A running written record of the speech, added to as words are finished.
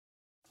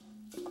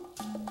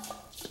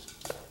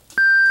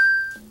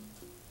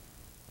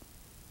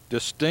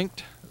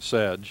Distinct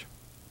sedge,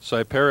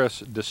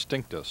 Cyperus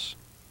distinctus.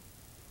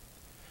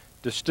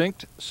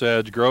 Distinct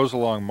sedge grows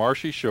along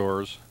marshy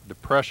shores,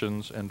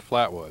 depressions, and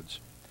flatwoods,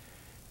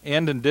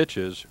 and in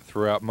ditches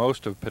throughout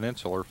most of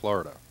peninsular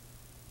Florida.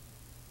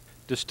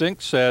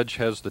 Distinct sedge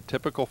has the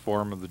typical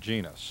form of the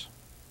genus.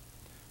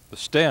 The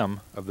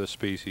stem of this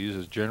species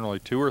is generally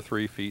 2 or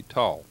 3 feet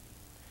tall.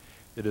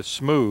 It is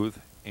smooth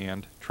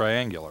and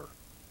triangular.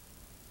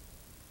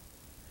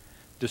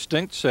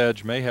 Distinct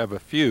sedge may have a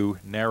few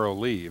narrow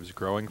leaves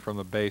growing from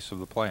the base of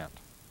the plant.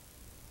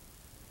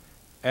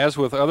 As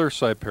with other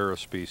Cyperus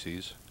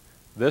species,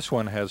 this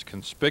one has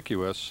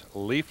conspicuous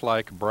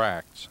leaf-like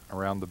bracts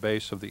around the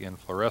base of the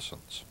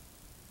inflorescence.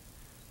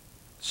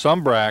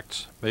 Some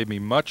bracts may be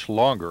much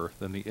longer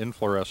than the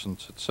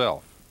inflorescence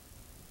itself.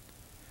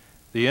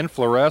 The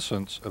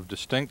inflorescence of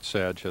distinct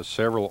sedge has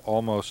several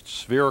almost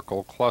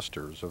spherical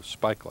clusters of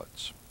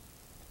spikelets.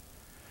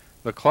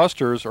 The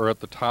clusters are at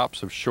the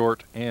tops of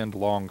short and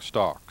long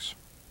stalks.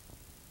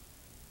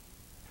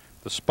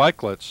 The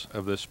spikelets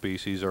of this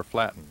species are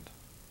flattened.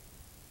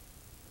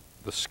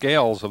 The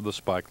scales of the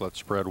spikelet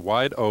spread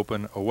wide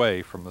open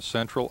away from the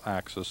central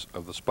axis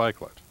of the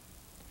spikelet.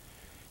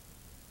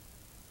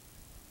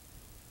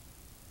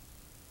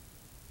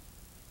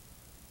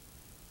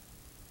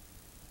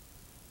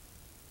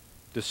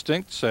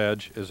 Distinct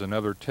sedge is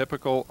another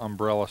typical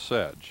umbrella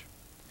sedge,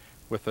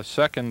 with a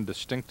second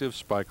distinctive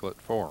spikelet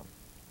form.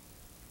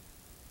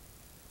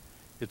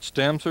 Its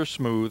stems are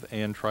smooth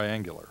and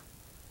triangular.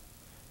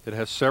 It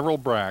has several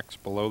bracts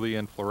below the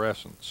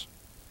inflorescence,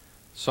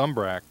 some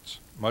bracts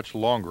much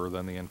longer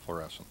than the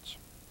inflorescence.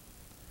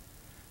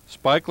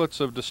 Spikelets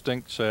of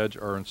distinct sedge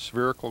are in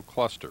spherical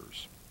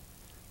clusters.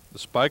 The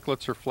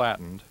spikelets are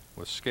flattened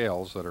with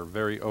scales that are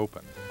very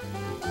open.